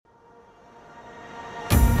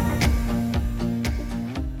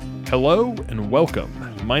Hello and welcome.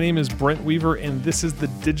 My name is Brent Weaver, and this is the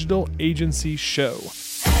Digital Agency Show,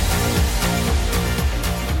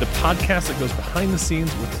 the podcast that goes behind the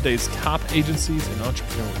scenes with today's top agencies and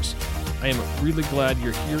entrepreneurs. I am really glad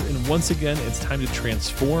you're here, and once again, it's time to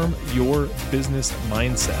transform your business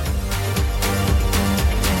mindset.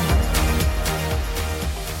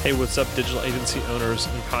 Hey, what's up, digital agency owners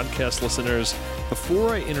and podcast listeners?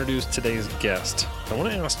 Before I introduce today's guest, I want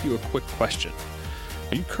to ask you a quick question.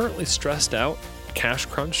 Are you currently stressed out, cash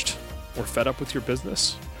crunched, or fed up with your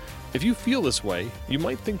business? If you feel this way, you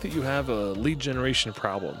might think that you have a lead generation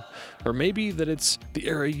problem, or maybe that it's the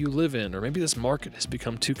area you live in, or maybe this market has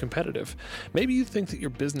become too competitive. Maybe you think that your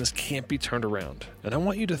business can't be turned around, and I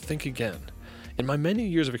want you to think again. In my many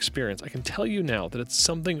years of experience, I can tell you now that it's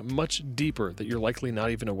something much deeper that you're likely not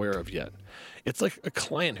even aware of yet. It's like a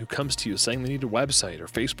client who comes to you saying they need a website or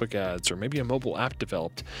Facebook ads or maybe a mobile app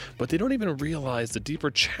developed, but they don't even realize the deeper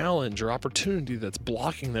challenge or opportunity that's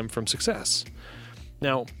blocking them from success.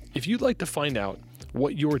 Now, if you'd like to find out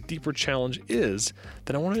what your deeper challenge is,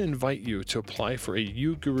 then I want to invite you to apply for a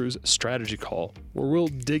UGurus strategy call where we'll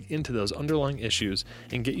dig into those underlying issues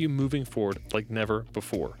and get you moving forward like never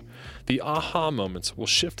before. The aha moments will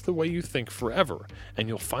shift the way you think forever, and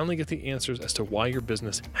you'll finally get the answers as to why your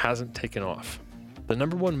business hasn't taken off. The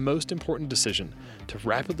number one most important decision to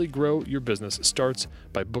rapidly grow your business starts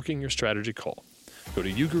by booking your strategy call. Go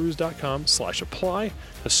to ugurus.com/apply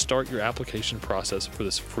to start your application process for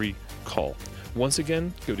this free call. Once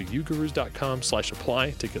again, go to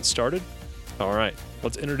ugurus.com/apply to get started. All right,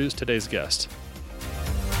 let's introduce today's guest.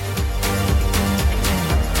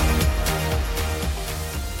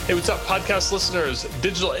 Hey, what's up, podcast listeners,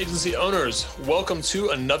 digital agency owners? Welcome to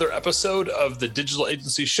another episode of the Digital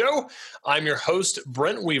Agency Show. I'm your host,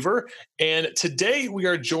 Brent Weaver, and today we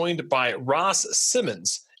are joined by Ross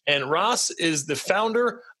Simmonds. And Ross is the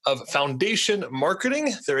founder of Foundation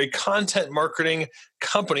Marketing. They're a content marketing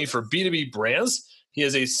company for B2B brands. He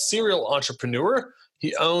is a serial entrepreneur.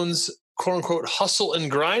 He owns, quote unquote, hustle and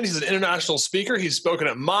grind. He's an international speaker. He's spoken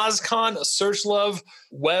at MozCon, SearchLove,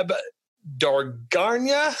 Web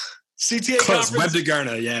Dargarnia, CTA Close. conference. Web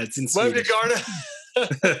Dargarnia, yeah, it's in Swedish. Web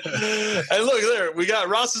Dargarnia. And look there, we got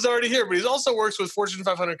Ross is already here, but he also works with Fortune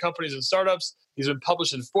 500 companies and startups. He's been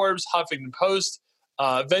published in Forbes, Huffington Post,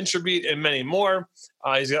 VentureBeat, and many more.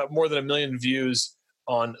 He's got more than 1 million views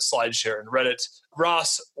on SlideShare and Reddit.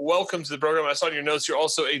 Ross, welcome to the program. I saw in your notes you're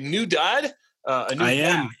also a new dad. I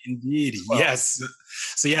am indeed. Well, yes.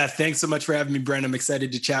 So yeah, thanks so much for having me, Brent. I'm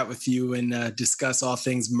excited to chat with you and discuss all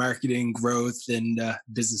things marketing, growth, and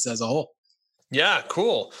business as a whole. Yeah,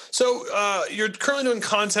 cool. So you're currently doing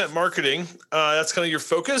content marketing. That's kind of your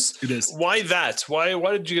focus. It is. Why that? Why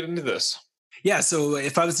did you get into this? Yeah. So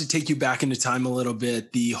if I was to take you back into time a little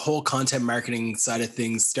bit, the whole content marketing side of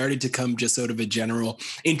things started to come just out of a general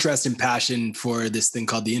interest and passion for this thing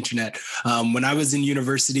called the internet. When I was in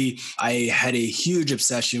university, I had a huge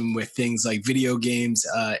obsession with things like video games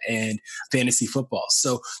and fantasy football.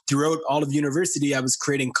 So throughout all of university, I was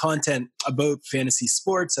creating content about fantasy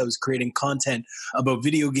sports. I was creating content about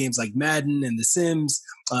video games like Madden and The Sims.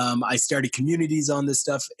 I started communities on this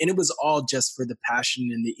stuff, and it was all just for the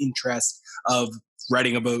passion and the interest of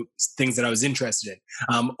writing about things that I was interested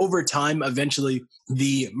in. Over time, eventually,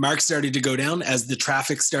 the mark started to go down as the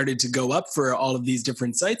traffic started to go up for all of these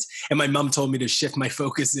different sites. And my mom told me to shift my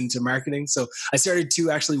focus into marketing. So I started to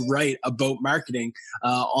actually write about marketing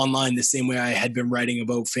online the same way I had been writing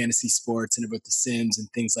about fantasy sports and about The Sims and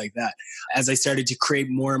things like that. As I started to create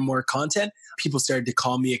more and more content, people started to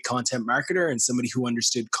call me a content marketer and somebody who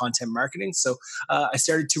understood content marketing. So I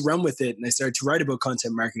started to run with it, and I started to write about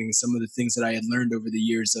content marketing and some of the things that I had learned over the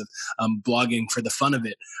years of blogging for the fun of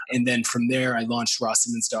it. And then from there, I launched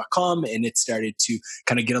rawsimmons.com, and it started to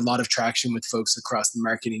kind of get a lot of traction with folks across the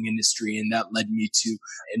marketing industry. And that led me to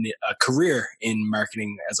a career in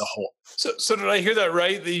marketing as a whole. So did I hear that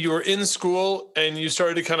right? That you were in school and you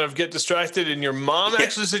started to kind of get distracted, and your mom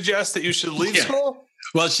actually suggests that you should leave school?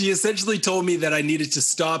 Well, she essentially told me that I needed to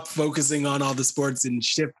stop focusing on all the sports and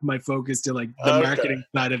shift my focus to like the marketing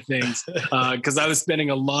side of things. Because I was spending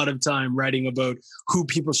a lot of time writing about who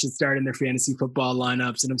people should start in their fantasy football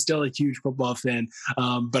lineups. And I'm still a huge football fan,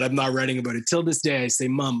 but I'm not writing about it. Till this day, I say,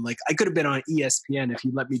 Mom, like I could have been on ESPN if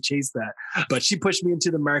you let me chase that. But she pushed me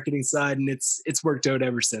into the marketing side, and it's worked out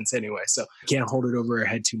ever since anyway. So I can't hold it over her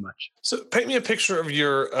head too much. So paint me a picture of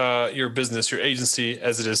your business, your agency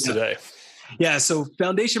as it is today. Yeah. So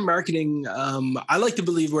Foundation Marketing, I like to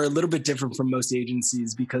believe we're a little bit different from most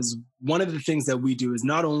agencies, because one of the things that we do is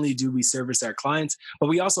not only do we service our clients, but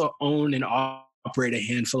we also own and operate a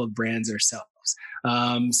handful of brands ourselves.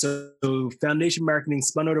 projects. So foundation marketing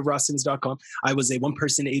spun out of rawsimmons.com. I was a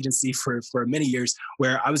one-person agency for many years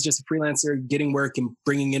where I was just a freelancer getting work and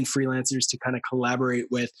bringing in freelancers to kind of collaborate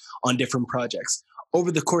with on different projects. Over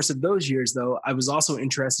the course of those years, though, I was also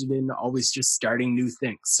interested in always just starting new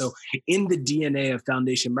things. So in the DNA of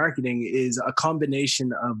foundation marketing is a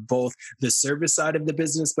combination of both the service side of the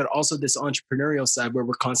business, but also this entrepreneurial side where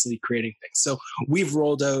we're constantly creating things. So we've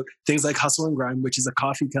rolled out things like Hustle and Grind, which is a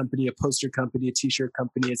coffee company, a poster company, a t-shirt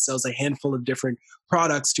company. It sells a handful of different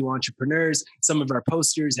products to entrepreneurs. Some of our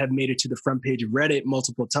posters have made it to the front page of Reddit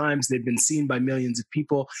multiple times. They've been seen by millions of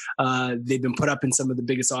people. They've been put up in some of the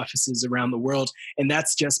biggest offices around the world. And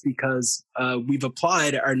that's just because we've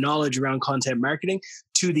applied our knowledge around content marketing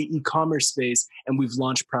to the e-commerce space, and we've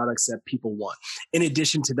launched products that people want. In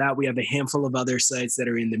addition to that, we have a handful of other sites that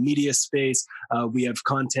are in the media space. We have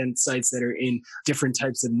content sites that are in different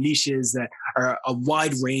types of niches that are a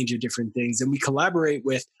wide range of different things. And we collaborate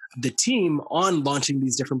with the team on launching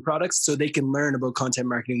these different products so they can learn about content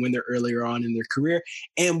marketing when they're earlier on in their career.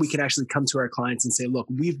 And we can actually come to our clients and say, look,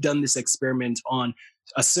 we've done this experiment on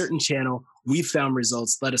a certain channel. We've found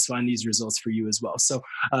results. Let us find these results for you as well. So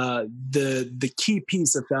the key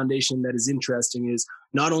piece of foundation that is interesting is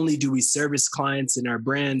not only do we service clients and our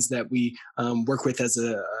brands that we work with as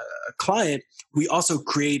a client, we also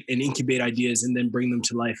create and incubate ideas and then bring them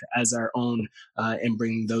to life as our own and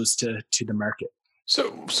bring those to the market. So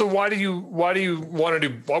why do you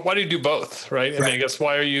do both, right? I mean, I guess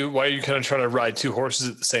why are you kind of trying to ride two horses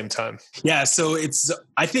at the same time? Yeah, so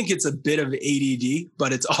I think it's a bit of ADD,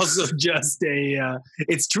 but it's also just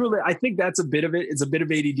it's truly, I think that's a bit of it. It's a bit of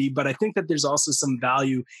ADD, but I think that there's also some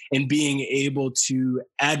value in being able to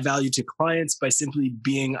add value to clients by simply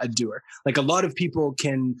being a doer. Like a lot of people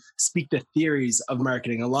can speak the theories of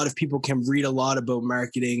marketing. A lot of people can read a lot about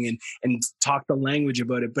marketing and talk the language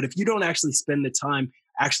about it. But if you don't actually spend the time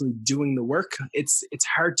actually doing the work, it's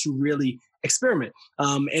hard to really experiment.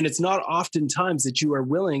 And it's not oftentimes that you are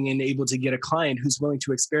willing and able to get a client who's willing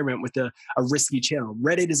to experiment with a risky channel.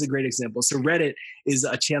 Reddit is a great example. So Reddit is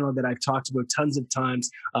a channel that I've talked about tons of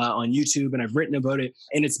times on YouTube, and I've written about it.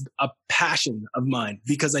 And it's a passion of mine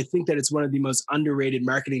because I think that it's one of the most underrated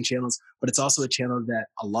marketing channels, but it's also a channel that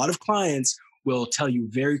a lot of clients will tell you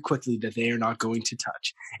very quickly that they are not going to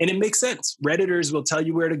touch. And it makes sense. Redditors will tell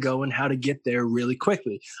you where to go and how to get there really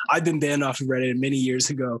quickly. I've been banned off of Reddit many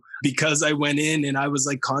years ago because I went in and I was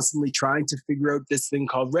like constantly trying to figure out this thing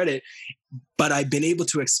called Reddit. But I've been able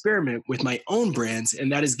to experiment with my own brands,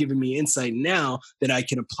 and that has given me insight now that I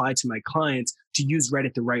can apply to my clients to use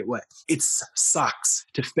Reddit the right way. It sucks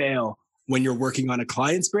to fail when you're working on a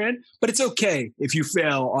client's brand, but it's okay if you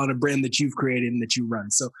fail on a brand that you've created and that you run.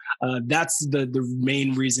 So that's the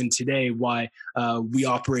main reason today why we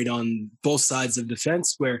operate on both sides of the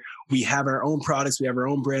fence, where we have our own products, we have our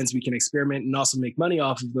own brands, we can experiment and also make money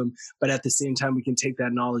off of them. But at the same time, we can take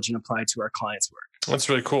that knowledge and apply it to our clients' work. That's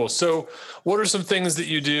really cool. So what are some things that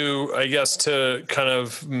you do, I guess, to kind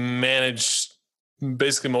of manage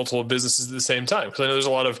basically multiple businesses at the same time? Because I know there's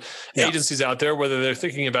a lot of agencies out there, whether they're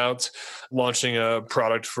thinking about launching a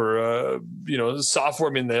product for,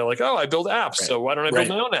 software. I mean, they're like, oh, I build apps. So why don't I build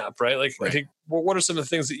my own app? Right. Like, I think, what are some of the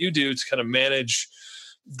things that you do to kind of manage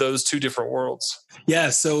those two different worlds?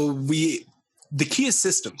 Yeah. So the key is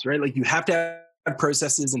systems, right? Like you have to have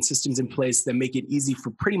processes and systems in place that make it easy for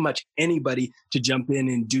pretty much anybody to jump in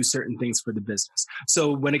and do certain things for the business.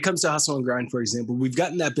 So when it comes to Hustle and Grind, for example, we've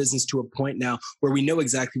gotten that business to a point now where we know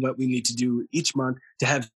exactly what we need to do each month to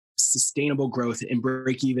have sustainable growth and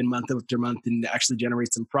break even month after month and actually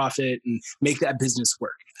generate some profit and make that business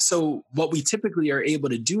work. So what we typically are able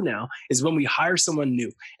to do now is when we hire someone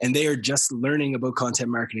new and they are just learning about content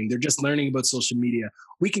marketing, they're just learning about social media,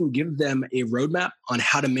 we can give them a roadmap on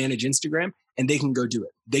how to manage Instagram and they can go do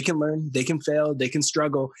it. They can learn, they can fail, they can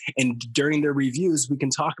struggle. And during their reviews, we can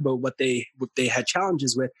talk about what they had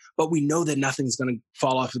challenges with, but we know that nothing's going to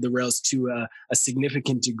fall off of the rails to a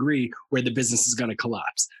significant degree where the business is going to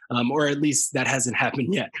collapse, or at least that hasn't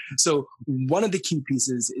happened yet. So one of the key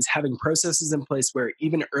pieces is having processes in place where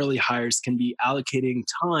even early hires can be allocating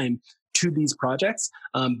time to these projects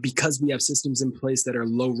because we have systems in place that are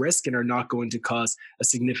low risk and are not going to cause a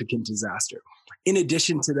significant disaster. In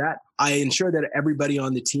addition to that, I ensure that everybody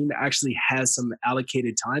on the team actually has some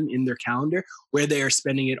allocated time in their calendar where they are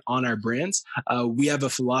spending it on our brands. We have a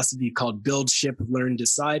philosophy called build, ship, learn,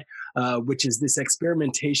 decide, which is this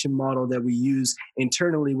experimentation model that we use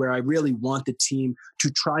internally where I really want the team to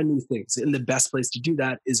try new things. And the best place to do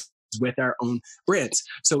that is with our own brands.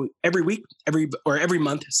 So every week, every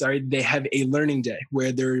month, they have a learning day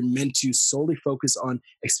where they're meant to solely focus on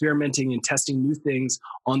experimenting and testing new things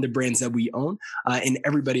on the brands that we own. And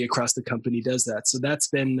everybody across the company does that. So that's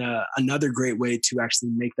been another great way to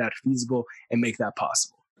actually make that feasible and make that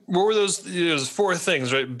possible. What were those four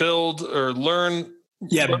things, right? Build or learn.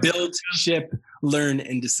 Yeah, build, ship, learn,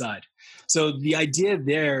 and decide. So the idea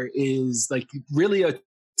there is like really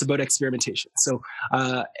it's about experimentation. So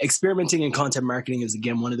experimenting in content marketing is,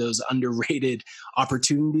 again, one of those underrated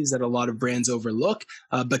opportunities that a lot of brands overlook,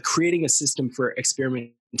 but creating a system for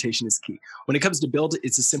experimentation is key. When it comes to build,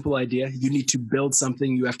 it's a simple idea. You need to build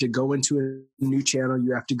something. You have to go into a new channel.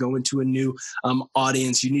 You have to go into a new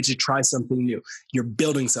audience. You need to try something new. You're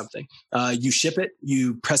building something. You ship it.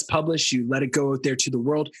 You press publish. You let it go out there to the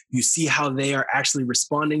world. You see how they are actually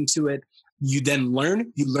responding to it. You then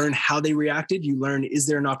learn. You learn how they reacted. You learn, is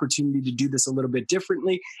there an opportunity to do this a little bit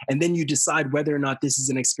differently? And then you decide whether or not this is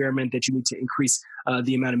an experiment that you need to increase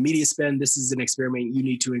the amount of media spend. This is an experiment you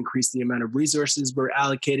need to increase the amount of resources we're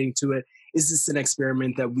allocating to it. Is this an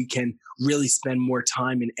experiment that we can really spend more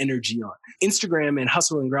time and energy on? Instagram and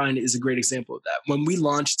Hustle and Grind is a great example of that. When we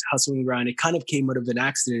launched Hustle and Grind, it kind of came out of an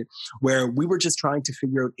accident where we were just trying to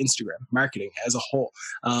figure out Instagram marketing as a whole.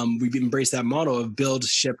 We've embraced that model of build,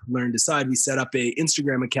 ship, learn, decide. We set up an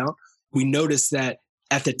Instagram account. We noticed that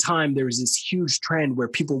at the time, there was this huge trend where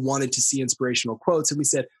people wanted to see inspirational quotes. And we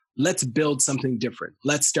said, let's build something different.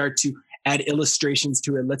 Let's start to add illustrations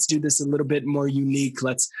to it. Let's do this a little bit more unique.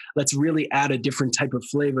 Let's really add a different type of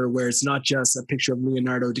flavor where it's not just a picture of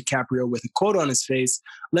Leonardo DiCaprio with a quote on his face.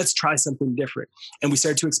 Let's try something different. And we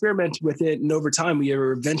started to experiment with it. And over time, we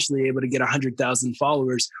were eventually able to get 100,000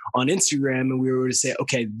 followers on Instagram. And we were able to say,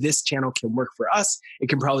 okay, this channel can work for us. It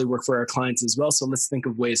can probably work for our clients as well. So let's think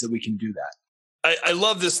of ways that we can do that. I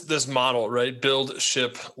love this model, right? Build,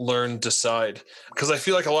 ship, learn, decide. Because I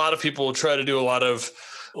feel like a lot of people try to do a lot of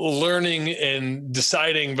learning and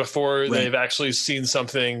deciding before they've actually seen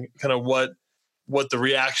something, kind of what the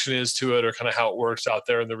reaction is to it or kind of how it works out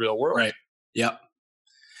there in the real world. Right. Yeah.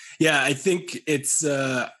 Yeah, I think it's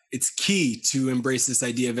key to embrace this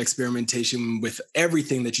idea of experimentation with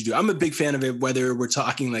everything that you do. I'm a big fan of it, whether we're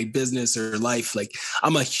talking like business or life. Like,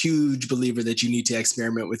 I'm a huge believer that you need to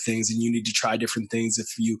experiment with things and you need to try different things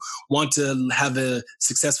if you want to have a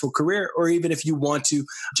successful career, or even if you want to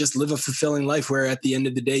just live a fulfilling life where at the end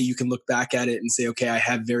of the day, you can look back at it and say, okay, I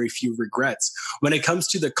have very few regrets. When it comes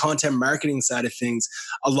to the content marketing side of things,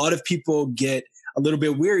 a lot of people get a little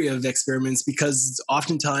bit weary of experiments because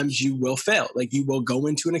oftentimes you will fail. Like, you will go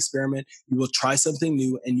into an experiment, you will try something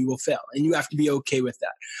new, and you will fail. And you have to be okay with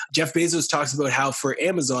that. Jeff Bezos talks about how for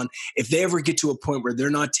Amazon, if they ever get to a point where they're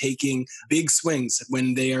not taking big swings,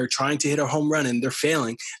 when they are trying to hit a home run and they're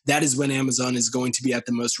failing, that is when Amazon is going to be at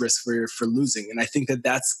the most risk for losing. And I think that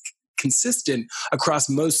that's consistent across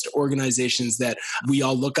most organizations that we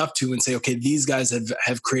all look up to and say, okay, these guys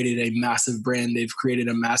have created a massive brand. They've created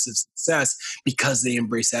a massive success because they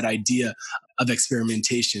embrace that idea of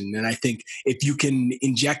experimentation. And I think if you can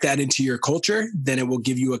inject that into your culture, then it will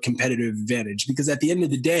give you a competitive advantage. Because at the end of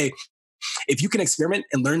the day, if you can experiment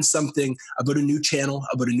and learn something about a new channel,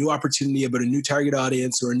 about a new opportunity, about a new target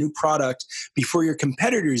audience or a new product before your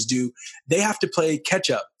competitors do, they have to play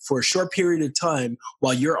catch up for a short period of time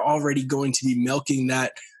while you're already going to be milking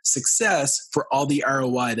that success for all the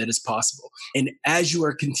ROI that is possible. And as you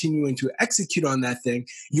are continuing to execute on that thing,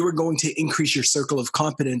 you are going to increase your circle of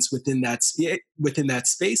competence within that space,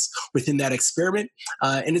 within that experiment.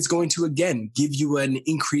 And it's going to, again, give you an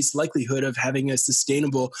increased likelihood of having a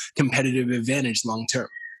sustainable competitive advantage long term.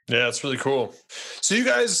 Yeah, it's really cool. So you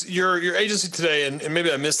guys, your agency today, and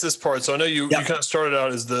maybe I missed this part. So I know you kind of started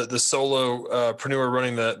out as the solopreneur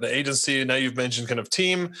running the agency. Now you've mentioned kind of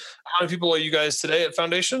team. How many people are you guys today at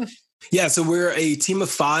Foundation? Yeah, so we're a team of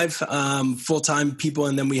 5 full-time people,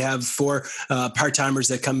 and then we have 4 part-timers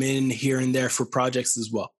that come in here and there for projects as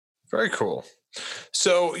well. Very cool.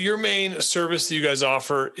 So your main service that you guys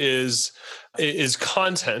offer is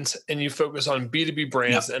content, and you focus on B2B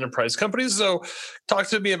brands, enterprise companies. So talk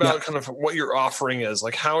to me about kind of what your offering is.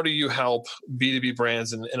 Like, how do you help B2B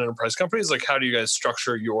brands and enterprise companies? Like, how do you guys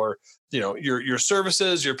structure your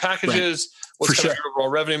services, your packages? What's kind of your overall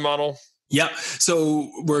revenue model? Yeah. So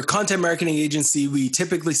we're a content marketing agency. We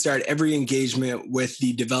typically start every engagement with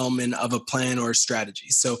the development of a plan or a strategy.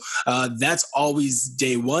 So that's always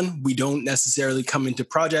day one. We don't necessarily come into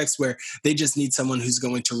projects where they just need someone who's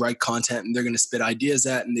going to write content and they're going to spit ideas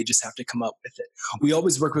at, and they just have to come up with it. We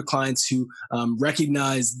always work with clients who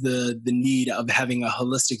recognize the need of having a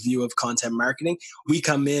holistic view of content marketing. We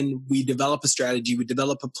come in, we develop a strategy, we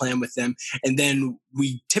develop a plan with them, and then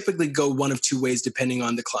we typically go one of two ways depending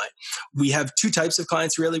on the client. We have two types of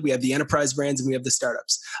clients, really. We have the enterprise brands and we have the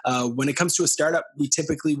startups. When it comes to a startup, we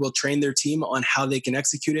typically will train their team on how they can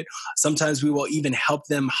execute it. Sometimes we will even help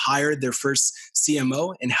them hire their first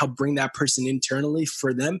CMO and help bring that person internally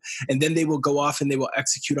for them. And then they will go off and they will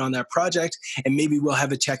execute on that project. And maybe we'll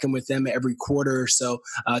have a check-in with them every quarter or so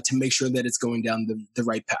to make sure that it's going down the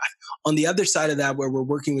right path. On the other side of that, where we're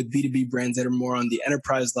working with B2B brands that are more on the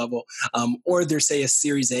enterprise level, or they're, say, a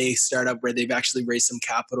Series A startup where they've actually raised some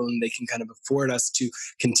capital and they can kind of afford us to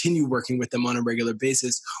continue working with them on a regular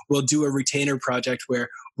basis, we'll do a retainer project where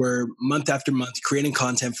we're month after month creating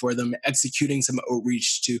content for them, executing some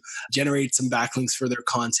outreach to generate some backlinks for their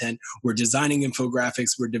content. We're designing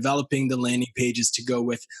infographics. We're developing the landing pages to go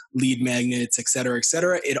with lead magnets, et cetera, et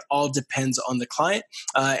cetera. It all depends on the client.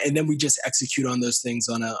 And then we just execute on those things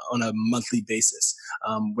on a monthly basis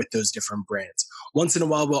with those different brands. Once in a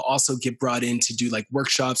while, we'll also get brought in to do like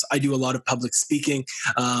workshops. I do a lot of public speaking.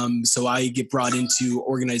 So I get brought into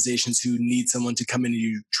organizations who need someone to come in and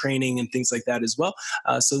do training and things like that as well.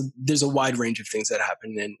 So there's a wide range of things that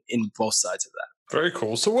happen in both sides of that. Very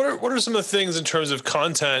cool. So what are some of the things in terms of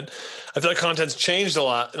content? I feel like content's changed a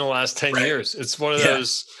lot in the last 10 years. It's one of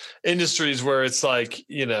those industries where it's like,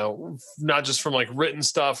 not just from like written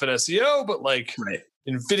stuff and SEO, but like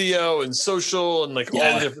in video and social and like all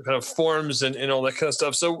the different kind of forms and all that kind of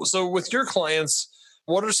stuff. So with your clients,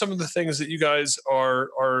 what are some of the things that you guys are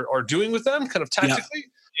doing with them kind of tactically?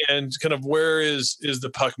 And kind of where is the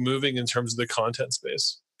puck moving in terms of the content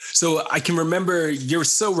space? So I can remember, you're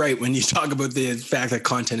so right when you talk about the fact that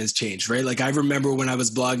content has changed, right? Like I remember when I was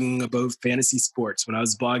blogging about fantasy sports, when I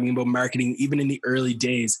was blogging about marketing, even in the early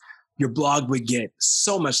days, your blog would get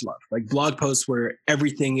so much love. Like blog posts were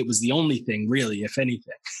everything. It was the only thing really, if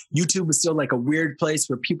anything. YouTube was still like a weird place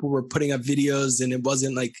where people were putting up videos and it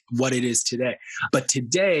wasn't like what it is today. But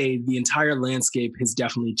today, the entire landscape has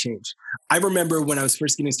definitely changed. I remember when I was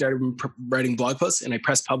first getting started writing blog posts and I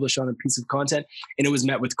pressed publish on a piece of content and it was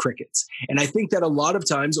met with crickets. And I think that a lot of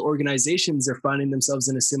times organizations are finding themselves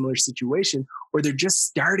in a similar situation where they're just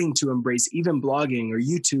starting to embrace even blogging or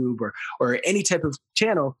YouTube or any type of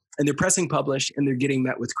channel, and they're pressing publish and they're getting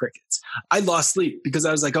met with crickets. I lost sleep because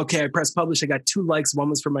I was like, okay, I pressed publish. I got 2 likes. One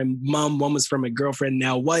was from my mom. One was from my girlfriend,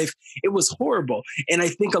 now wife. It was horrible. And I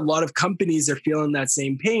think a lot of companies are feeling that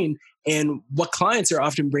same pain. And what clients are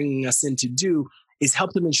often bringing us in to do is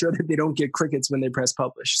help them ensure that they don't get crickets when they press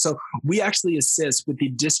publish. So we actually assist with the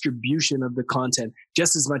distribution of the content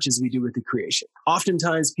just as much as we do with the creation.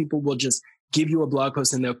 Oftentimes people will just give you a blog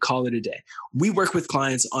post and they'll call it a day. We work with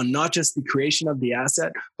clients on not just the creation of the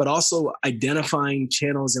asset, but also identifying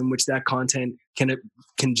channels in which that content can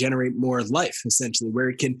generate more life, essentially, where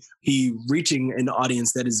it can be reaching an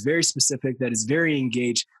audience that is very specific, that is very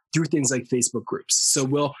engaged through things like Facebook groups. So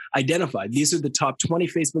we'll identify, these are the top 20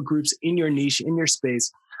 Facebook groups in your niche, in your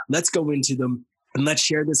space. Let's go into them. And let's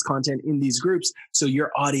share this content in these groups so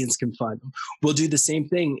your audience can find them. We'll do the same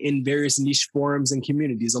thing in various niche forums and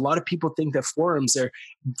communities. A lot of people think that forums are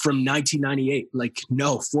from 1998. Like,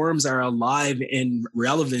 no, forums are alive and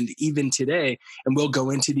relevant even today. And we'll go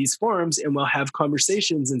into these forums and we'll have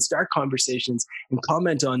conversations and start conversations and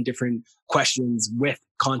comment on different questions with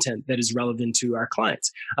content that is relevant to our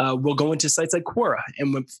clients. We'll go into sites like Quora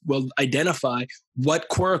and we'll identify what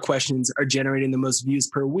Quora questions are generating the most views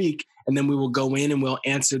per week. And then we will go in and we'll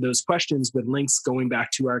answer those questions with links going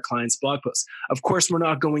back to our client's blog posts. Of course, we're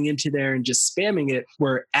not going into there and just spamming it.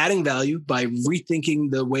 We're adding value by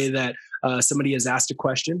rethinking the way that somebody has asked a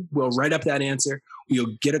question. We'll write up that answer.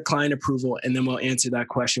 We'll get a client approval, and then we'll answer that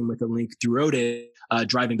question with a link throughout it,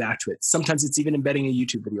 driving back to it. Sometimes it's even embedding a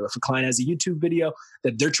YouTube video. If a client has a YouTube video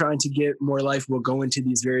that they're trying to get more life, we'll go into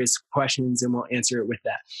these various questions and we'll answer it with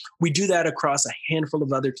that. We do that across a handful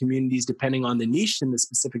of other communities, depending on the niche and the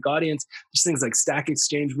specific audience. There's things like Stack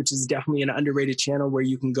Exchange, which is definitely an underrated channel where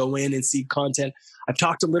you can go in and see content. I've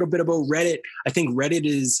talked a little bit about Reddit. I think Reddit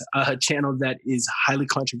is a channel that is highly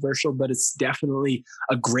controversial, but it's definitely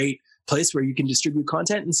a great place where you can distribute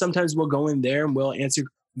content. And sometimes we'll go in there and we'll answer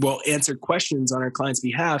will answer questions on our client's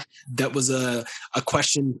behalf. That was a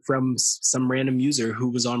question from some random user who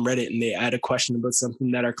was on Reddit, and they had a question about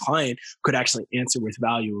something that our client could actually answer with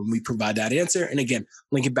value. And we provide that answer. And again,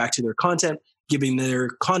 link it back to their content, giving their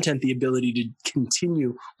content the ability to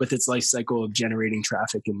continue with its life cycle of generating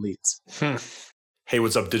traffic and leads. Hey,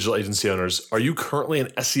 what's up, digital agency owners? Are you currently an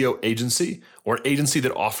SEO agency or an agency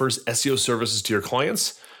that offers SEO services to your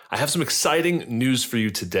clients? I have some exciting news for you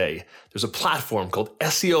today. There's a platform called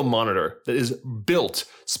SEO Monitor that is built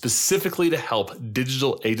specifically to help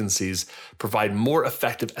digital agencies provide more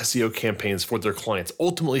effective SEO campaigns for their clients,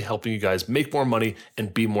 ultimately helping you guys make more money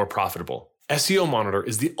and be more profitable. SEO Monitor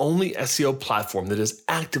is the only SEO platform that is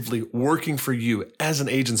actively working for you as an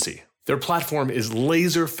agency. Their platform is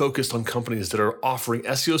laser focused on companies that are offering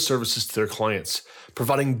SEO services to their clients,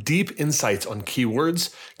 providing deep insights on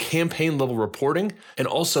keywords, campaign level reporting, and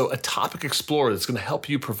also a topic explorer that's going to help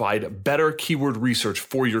you provide better keyword research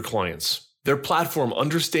for your clients. Their platform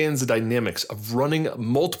understands the dynamics of running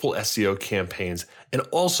multiple SEO campaigns and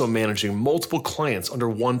also managing multiple clients under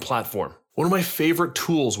one platform. One of my favorite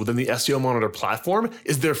tools within the SEO Monitor platform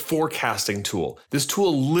is their forecasting tool. This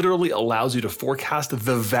tool literally allows you to forecast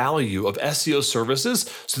the value of SEO services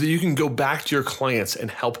so that you can go back to your clients and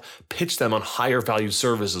help pitch them on higher value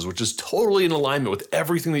services, which is totally in alignment with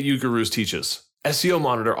everything that YouGurus teaches. SEO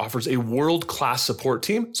Monitor offers a world-class support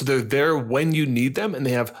team, so they're there when you need them, and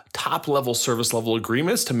they have top-level service-level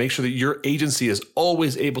agreements to make sure that your agency is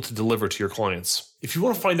always able to deliver to your clients. If you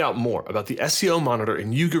want to find out more about the SEO Monitor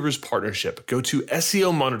and YouGurus partnership, go to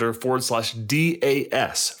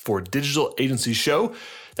SEOmonitor/DAS for Digital Agency Show.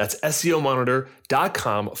 That's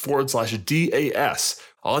SEOmonitor.com/DAS.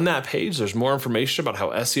 On that page, there's more information about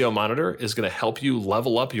how SEO Monitor is going to help you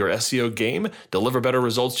level up your SEO game, deliver better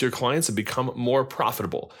results to your clients, and become more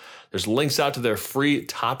profitable. There's links out to their free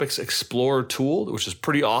Topics Explorer tool, which is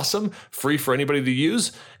pretty awesome, free for anybody to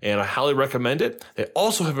use, and I highly recommend it. They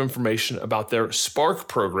also have information about their Spark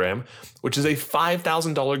program, which is a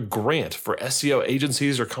 $5,000 grant for SEO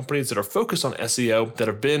agencies or companies that are focused on SEO that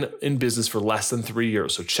have been in business for less than 3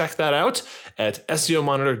 years. So check that out at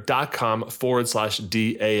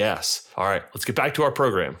SEOmonitor.com/DAS. All right, let's get back to our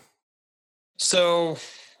program. So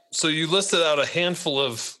you listed out a handful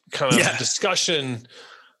of kind of discussion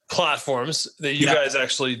platforms that you guys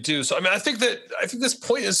actually do. So, I mean, I think this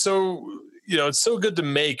point is so, it's so good to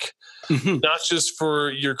make, not just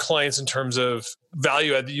for your clients in terms of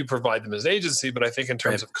value add that you provide them as an agency, but I think in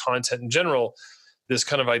terms of content in general, this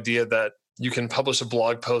kind of idea that you can publish a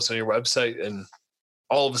blog post on your website and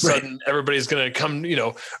all of a sudden everybody's going to come,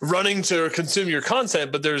 running to consume your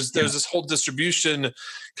content, but there's this whole distribution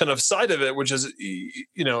kind of side of it, which is,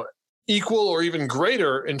 equal or even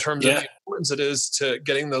greater in terms of the importance it is to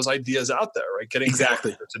getting those ideas out there, right? Getting people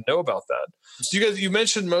to know about that. So you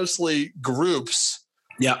mentioned mostly groups,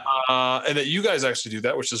 and that you guys actually do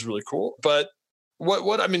that, which is really cool. But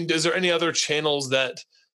is there any other channels that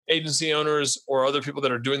agency owners or other people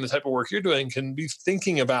that are doing the type of work you're doing can be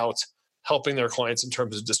thinking about helping their clients in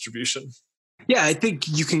terms of distribution? Yeah, I think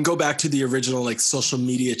you can go back to the original social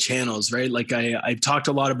media channels, right? Like I've talked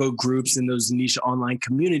a lot about groups and those niche online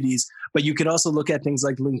communities, but you can also look at things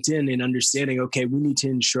like LinkedIn and understanding, okay, we need to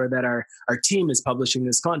ensure that our team is publishing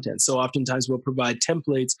this content. So oftentimes we'll provide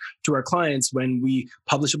templates to our clients when we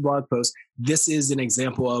publish a blog post. This is an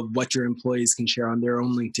example of what your employees can share on their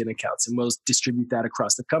own LinkedIn accounts, and we'll distribute that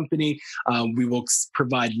across the company. We will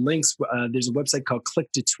provide links. There's a website called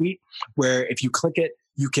Click to Tweet, where if you click it,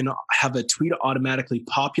 you can have a tweet automatically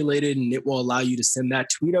populated and it will allow you to send that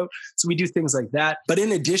tweet out. So we do things like that. But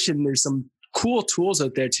in addition, there's some cool tools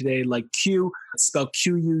out there today like Q, spelled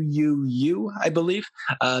Quuu, I believe,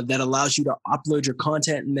 that allows you to upload your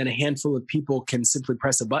content, and then a handful of people can simply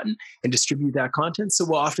press a button and distribute that content. So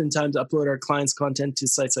we'll oftentimes upload our clients' content to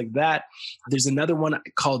sites like that. There's another one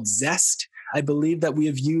called Zest, I believe, that we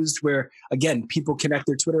have used, where, again, people connect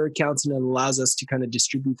their Twitter accounts and it allows us to kind of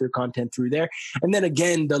distribute their content through there. And then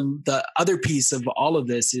again, the other piece of all of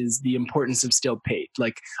this is the importance of still paid.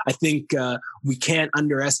 Like, I think we can't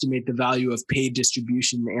underestimate the value of paid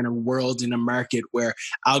distribution in a world, in a market where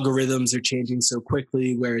algorithms are changing so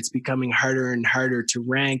quickly, where it's becoming harder and harder to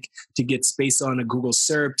rank, to get space on a Google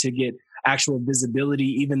SERP, to get actual visibility,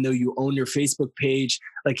 even though you own your Facebook page.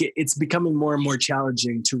 Like, it's becoming more and more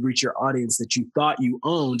challenging to reach your audience that you thought you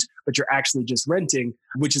owned, but you're actually just renting,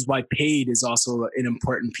 which is why paid is also an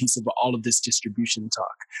important piece of all of this distribution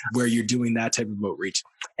talk, where you're doing that type of outreach.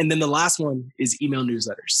 And then the last one is email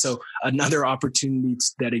newsletters. So another opportunity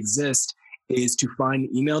that exists is to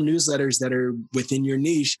find email newsletters that are within your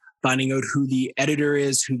niche, finding out who the editor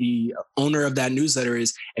is, who the owner of that newsletter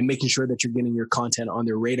is, and making sure that you're getting your content on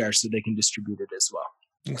their radar so they can distribute it as well.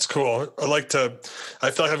 That's cool. I feel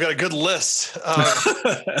like I've got a good list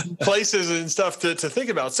of places and stuff to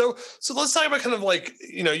think about. So let's talk about kind of like,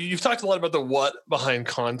 you've talked a lot about the what behind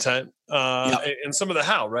content and some of the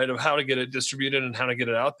how, right? Of how to get it distributed and how to get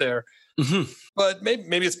it out there. Mm-hmm. But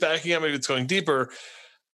maybe it's backing up, maybe it's going deeper.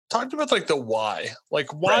 Talk about like the why.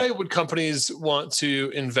 Like why would companies want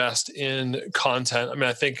to invest in content? I mean,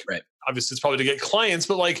 I think obviously it's probably to get clients,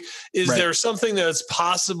 but like, is there something that's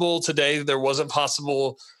possible today that there wasn't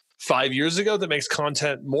possible 5 years ago that makes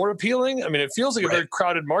content more appealing? I mean, it feels like a very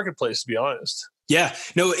crowded marketplace, to be honest. Yeah,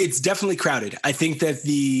 no, it's definitely crowded. I think that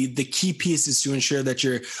the key piece is to ensure that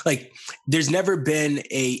you're like, there's never been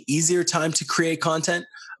a easier time to create content,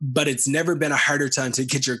 but it's never been a harder time to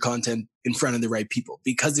get your content in front of the right people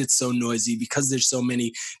because it's so noisy, because there's so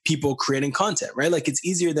many people creating content, right? Like it's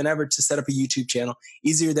easier than ever to set up a YouTube channel,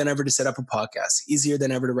 easier than ever to set up a podcast, easier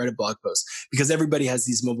than ever to write a blog post because everybody has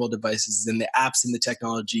these mobile devices and the apps and the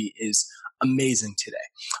technology is amazing today.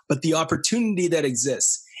 But the opportunity that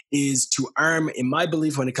exists is to arm, in my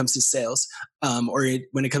belief, when it comes to sales,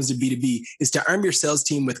 when it comes to B2B, is to arm your sales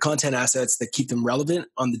team with content assets that keep them relevant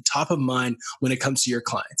on the top of mind when it comes to your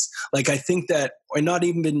clients. Like I think that, or not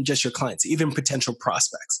even just your clients, even potential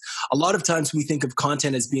prospects. A lot of times we think of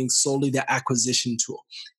content as being solely the acquisition tool.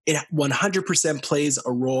 It 100% plays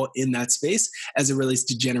a role in that space as it relates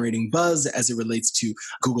to generating buzz, as it relates to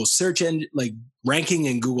Google search engine, like ranking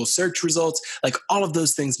and Google search results, like all of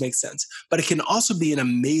those things make sense. But it can also be an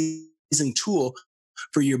amazing tool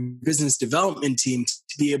for your business development team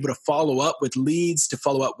to be able to follow up with leads, to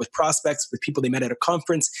follow up with prospects, with people they met at a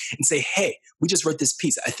conference and say, hey, we just wrote this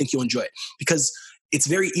piece. I think you'll enjoy it. Because it's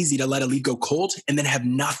very easy to let a lead go cold and then have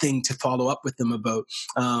nothing to follow up with them about.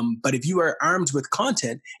 But if you are armed with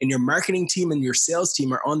content and your marketing team and your sales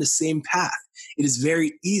team are on the same path, it is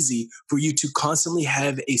very easy for you to constantly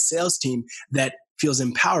have a sales team that feels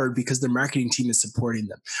empowered because their marketing team is supporting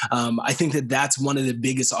them. I think that that's one of the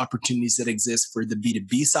biggest opportunities that exists for the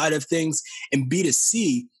B2B side of things. And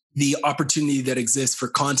B2C, the opportunity that exists for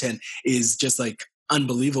content is just like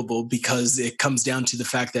unbelievable because it comes down to the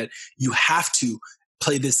fact that you have to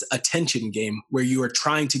play this attention game where you are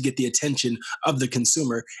trying to get the attention of the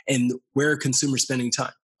consumer. And where are consumers spending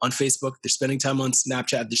time? On Facebook, they're spending time on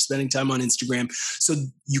Snapchat, they're spending time on Instagram. So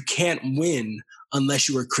you can't win unless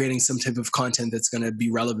you are creating some type of content that's going to be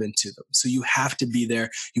relevant to them. So you have to be there,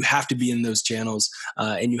 you have to be in those channels,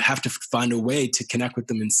 and you have to find a way to connect with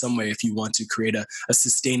them in some way if you want to create a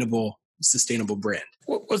sustainable brand.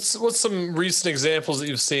 What's some recent examples that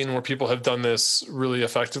you've seen where people have done this really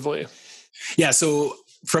effectively? Yeah, so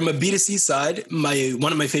from a B2C side,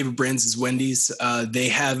 one of my favorite brands is Wendy's. They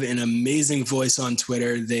have an amazing voice on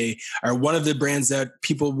Twitter. They are one of the brands that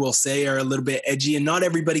people will say are a little bit edgy, and not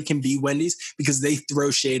everybody can be Wendy's because they throw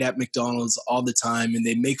shade at McDonald's all the time, and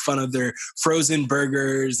they make fun of their frozen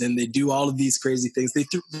burgers, and they do all of these crazy things.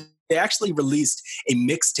 They actually released a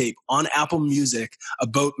mixtape on Apple Music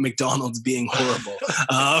about McDonald's being horrible.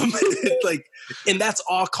 And that's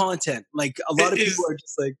all content. Like a lot of people are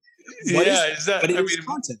just like, what is that? But it is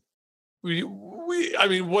content.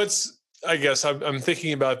 I guess I'm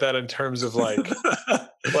thinking about that in terms of like,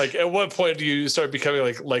 like at what point do you start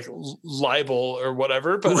becoming like libel or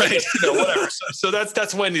whatever? But whatever. So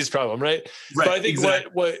that's Wendy's problem, right? Right. But I think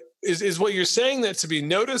exactly. what is what you're saying, that to be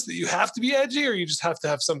noticed, that you have to be edgy, or you just have to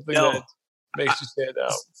have something that makes you stand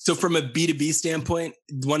out? So from a B2B standpoint,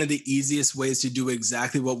 one of the easiest ways to do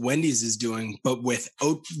exactly what Wendy's is doing, but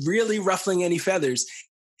without really ruffling any feathers,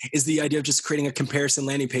 is the idea of just creating a comparison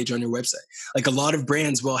landing page on your website. Like a lot of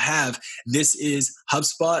brands will have, this is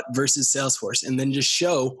HubSpot versus Salesforce, and then just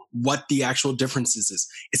show what the actual differences is.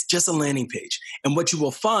 It's just a landing page. And what you will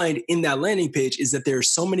find in that landing page is that there are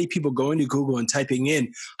so many people going to Google and typing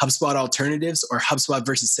in HubSpot alternatives or HubSpot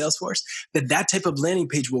versus Salesforce, that type of landing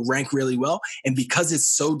page will rank really well. And because it's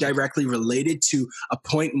so directly related to a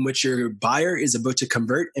point in which your buyer is about to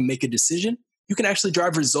convert and make a decision, you can actually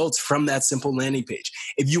drive results from that simple landing page.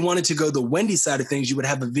 If you wanted to go the Wendy side of things, you would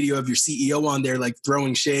have a video of your CEO on there, like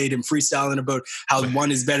throwing shade and freestyling about how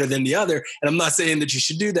one is better than the other. And I'm not saying that you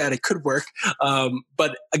should do that. It could work.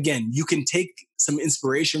 But again, you can take some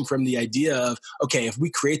inspiration from the idea of, okay, if we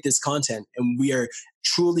create this content and we are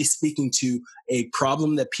truly speaking to a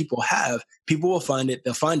problem that people have, people will find it,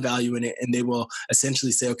 they'll find value in it, and they will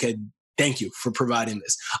essentially say, okay, Thank you for providing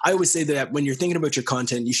this. I always say that when you're thinking about your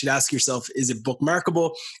content, you should ask yourself, is it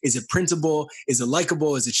bookmarkable? Is it printable? Is it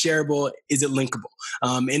likable? Is it shareable? Is it linkable?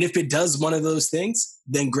 And if it does one of those things,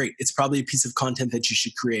 then great. It's probably a piece of content that you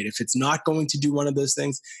should create. If it's not going to do one of those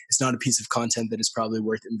things, it's not a piece of content that is probably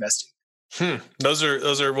worth investing. Those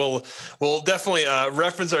are. We'll definitely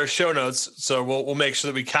reference our show notes. So we'll make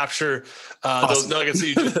sure that we capture those nuggets that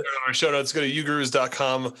you just shared on our show notes. Go to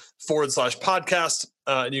ugurus.com/podcast.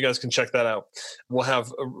 And you guys can check that out. We'll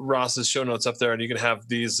have Ross's show notes up there, and you can have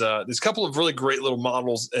these couple of really great little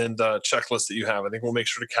models and checklists that you have. I think we'll make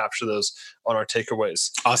sure to capture those on our takeaways.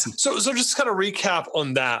 Awesome. So just kind of recap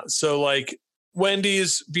on that. So like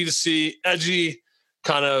Wendy's, B2C, edgy,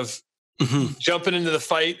 kind of jumping into the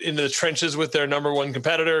fight, into the trenches with their number one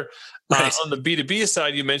competitor. Right. On the B2B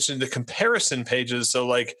side, you mentioned the comparison pages. So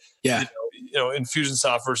like,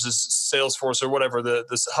 Infusionsoft versus Salesforce or whatever,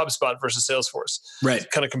 this HubSpot versus Salesforce, right?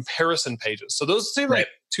 Kind of comparison pages. So those seem like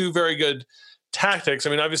two very good tactics. I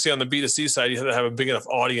mean, obviously on the B2C side, you have to have a big enough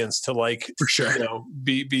audience to for sure,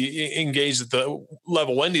 be engaged at the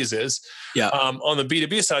level Wendy's is. Yeah. On the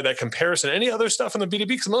B2B side, that comparison, any other stuff on the B2B,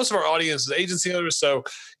 because most of our audience is agency owners. So,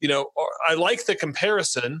 I like the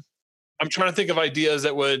comparison. I'm trying to think of ideas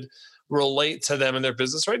that would relate to them in their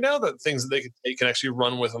business right now, that things that they can actually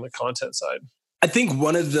run with on the content side. I think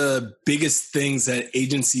one of the biggest things that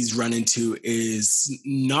agencies run into is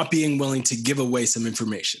not being willing to give away some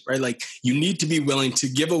information, right? Like you need to be willing to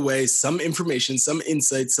give away some information, some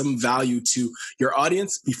insight, some value to your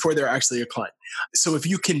audience before they're actually a client. So if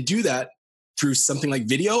you can do that through something like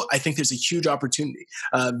video, I think there's a huge opportunity.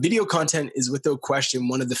 Video content is without question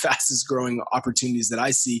one of the fastest growing opportunities that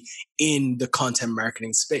I see in the content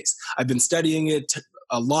marketing space. I've been studying it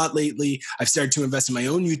a lot lately. I've started to invest in my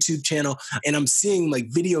own YouTube channel, and I'm seeing like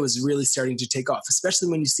video is really starting to take off, especially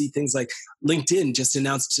when you see things like LinkedIn just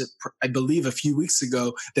announced, I believe a few weeks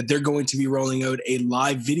ago, that they're going to be rolling out a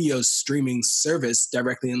live video streaming service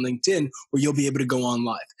directly in LinkedIn where you'll be able to go on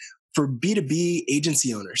live. For B2B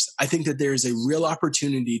agency owners, I think that there's a real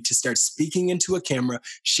opportunity to start speaking into a camera,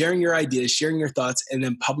 sharing your ideas, sharing your thoughts, and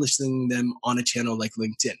then publishing them on a channel like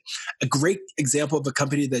LinkedIn. A great example of a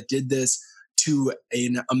company that did this to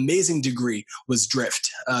an amazing degree was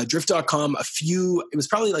Drift. Drift.com, it was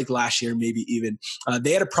probably like last year, maybe even,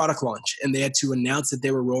 they had a product launch and they had to announce that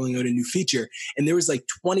they were rolling out a new feature. And there was like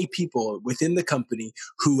 20 people within the company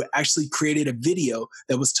who actually created a video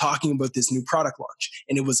that was talking about this new product launch.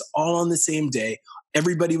 And it was all on the same day.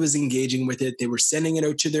 Everybody was engaging with it. They were sending it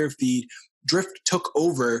out to their feed. Drift took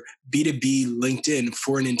over B2B LinkedIn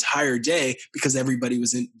for an entire day because everybody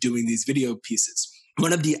was doing these video pieces.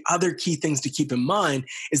 One of the other key things to keep in mind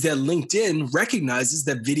is that LinkedIn recognizes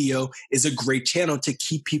that video is a great channel to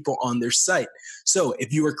keep people on their site. So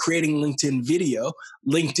if you are creating LinkedIn video,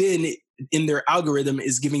 LinkedIn in their algorithm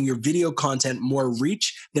is giving your video content more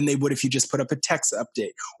reach than they would if you just put up a text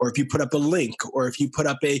update, or if you put up a link, or if you put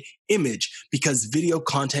up a image, because video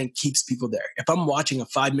content keeps people there. If I'm watching a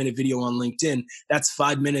 5-minute video on LinkedIn, that's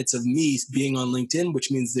 5 minutes of me being on LinkedIn,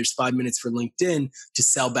 which means there's 5 minutes for LinkedIn to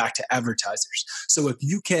sell back to advertisers. So if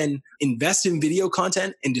you can invest in video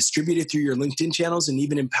content and distribute it through your LinkedIn channels and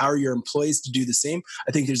even empower your employees to do the same,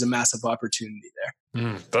 I think there's a massive opportunity there.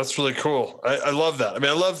 That's really cool. I love that. I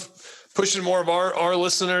mean, I love pushing more of our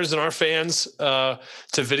listeners and our fans to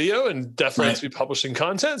video, and definitely to be publishing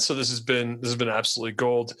content. So this has been absolutely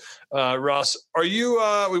gold. Ross, are you?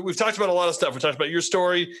 We've talked about a lot of stuff. We talked about your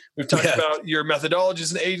story. We've talked about your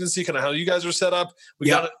methodologies and agency, kind of how you guys are set up. We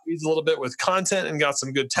got into a little bit with content and got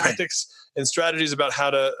some good tactics and strategies about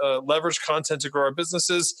how to leverage content to grow our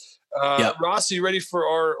businesses. Ross, are you ready for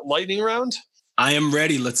our lightning round? I am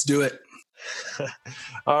ready. Let's do it.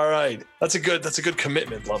 All right. That's a good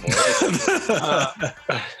commitment level. Right?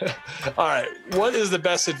 All right. What is the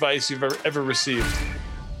best advice you've ever received?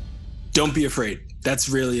 Don't be afraid. That's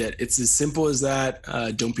really it. It's as simple as that.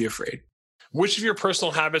 Don't be afraid. Which of your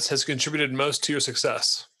personal habits has contributed most to your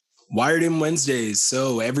success? Wired in Wednesdays.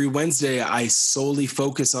 So every Wednesday, I solely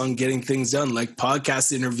focus on getting things done, like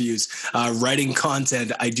podcast interviews, writing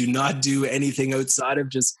content. I do not do anything outside of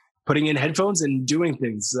just putting in headphones and doing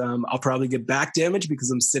things. I'll probably get back damage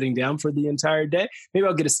because I'm sitting down for the entire day. Maybe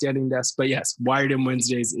I'll get a standing desk. But yes, Wired in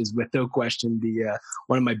Wednesdays is without question the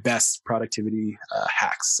one of my best productivity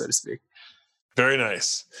hacks, so to speak. Very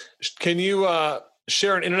nice. Can you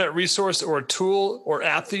share an internet resource or a tool or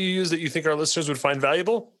app that you use that you think our listeners would find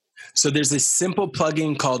valuable? So there's a simple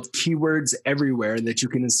plugin called Keywords Everywhere that you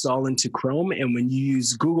can install into Chrome. And when you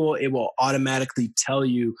use Google, it will automatically tell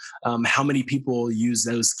you how many people use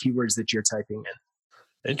those keywords that you're typing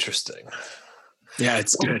in. Interesting. Yeah,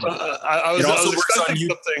 it's good. I was expecting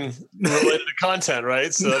something related to content,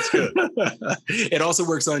 right? So that's good. It also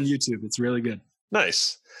works on YouTube. It's really good.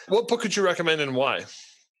 Nice. What book could you recommend and why?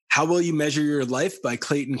 How Will You Measure Your Life by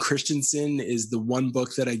Clayton Christensen is the one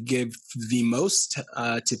book that I give the most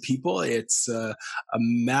to people. It's a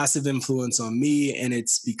massive influence on me, and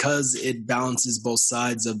it's because it balances both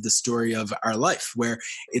sides of the story of our life, where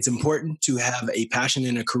it's important to have a passion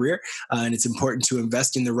in a career, and it's important to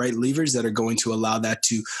invest in the right levers that are going to allow that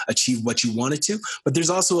to achieve what you want it to. But there's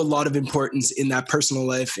also a lot of importance in that personal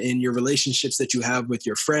life, in your relationships that you have with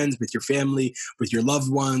your friends, with your family, with your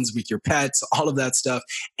loved ones, with your pets, all of that stuff.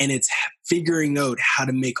 And it's figuring out how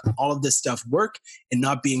to make all of this stuff work and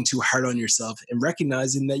not being too hard on yourself, and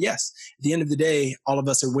recognizing that, yes, at the end of the day, all of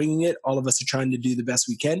us are winging it. All of us are trying to do the best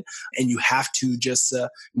we can. And you have to just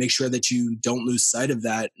make sure that you don't lose sight of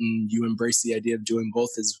that, and you embrace the idea of doing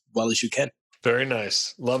both as well as you can. Very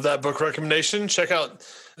nice. Love that book recommendation. Check out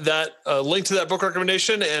that link to that book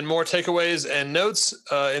recommendation and more takeaways and notes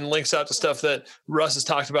and links out to stuff that Russ has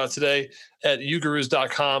talked about today at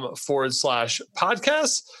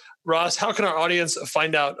ugurus.com/podcast. Ross, how can our audience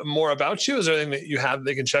find out more about you? Is there anything that you have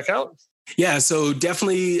they can check out? Yeah, so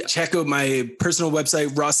definitely check out my personal website,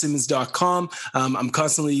 rossimmonds.com. I'm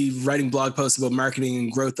constantly writing blog posts about marketing and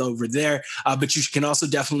growth over there. But you can also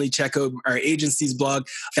definitely check out our agency's blog,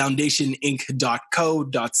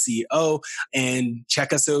 foundationinc.co.co, and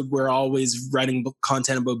check us out. We're always writing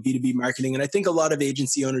content about B2B marketing. And I think a lot of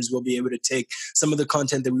agency owners will be able to take some of the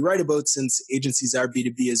content that we write about, since agencies are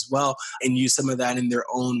B2B as well, and use some of that in their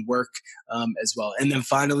own work as well. And then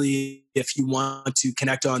finally, if you want to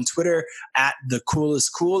connect on Twitter, at the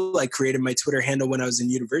coolest cool. I created my Twitter handle when I was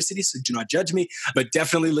in university, so do not judge me, but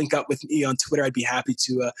definitely link up with me on Twitter. I'd be happy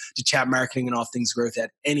to chat marketing and all things growth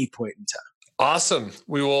at any point in time. Awesome.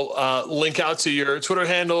 We will link out to your Twitter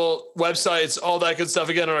handle, websites, all that good stuff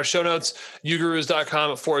again on our show notes,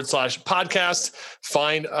 ugurus.com/podcast.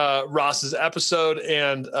 Find Ross's episode,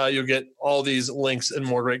 and you'll get all these links and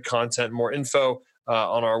more great content, more info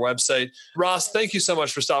on our website. Ross, thank you so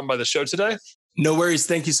much for stopping by the show today. No worries.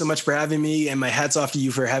 Thank you so much for having me. And my hat's off to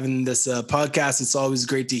you for having this podcast. It's always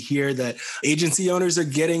great to hear that agency owners are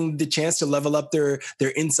getting the chance to level up their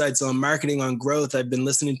insights on marketing, on growth. I've been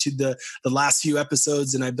listening to the last few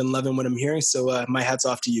episodes, and I've been loving what I'm hearing. So my hat's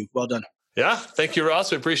off to you. Well done. Yeah. Thank you,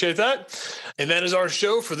 Ross. We appreciate that. And that is our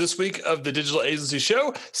show for this week of the Digital Agency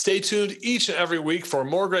Show. Stay tuned each and every week for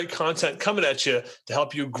more great content coming at you to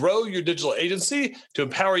help you grow your digital agency, to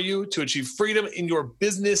empower you to achieve freedom in your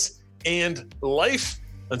business and life.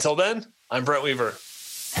 Until then, I'm Brent Weaver.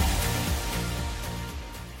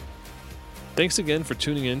 Thanks again for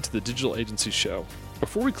tuning in to the Digital Agency Show.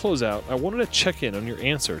 Before we close out, I wanted to check in on your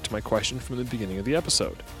answer to my question from the beginning of the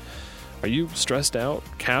episode. Are you stressed out,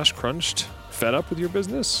 cash crunched, fed up with your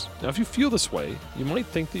business? Now, if you feel this way, you might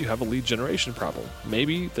think that you have a lead generation problem.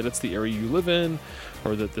 Maybe that it's the area you live in,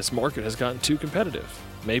 or that this market has gotten too competitive.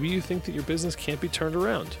 Maybe you think that your business can't be turned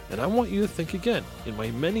around. And I want you to think again. In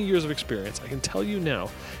my many years of experience, I can tell you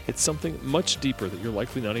now, it's something much deeper that you're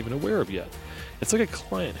likely not even aware of yet. It's like a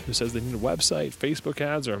client who says they need a website, Facebook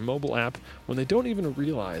ads, or a mobile app when they don't even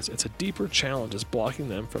realize it's a deeper challenge is blocking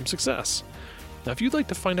them from success. Now, if you'd like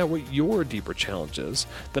to find out what your deeper challenge is,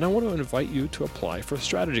 then I want to invite you to apply for a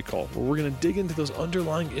strategy call where we're going to dig into those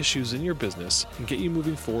underlying issues in your business and get you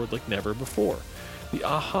moving forward like never before. The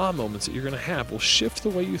aha moments that you're going to have will shift the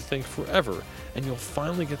way you think forever, and you'll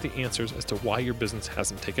finally get the answers as to why your business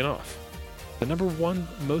hasn't taken off. The number one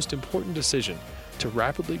most important decision to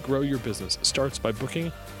rapidly grow your business starts by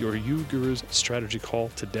booking your UGurus strategy call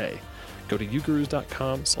today. Go to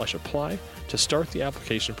ugurus.com/apply to start the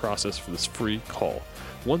application process for this free call.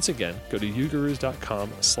 Once again, go to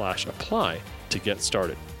ugurus.com/apply to get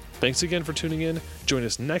started. Thanks again for tuning in. Join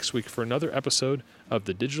us next week for another episode of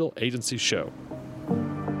the Digital Agency Show.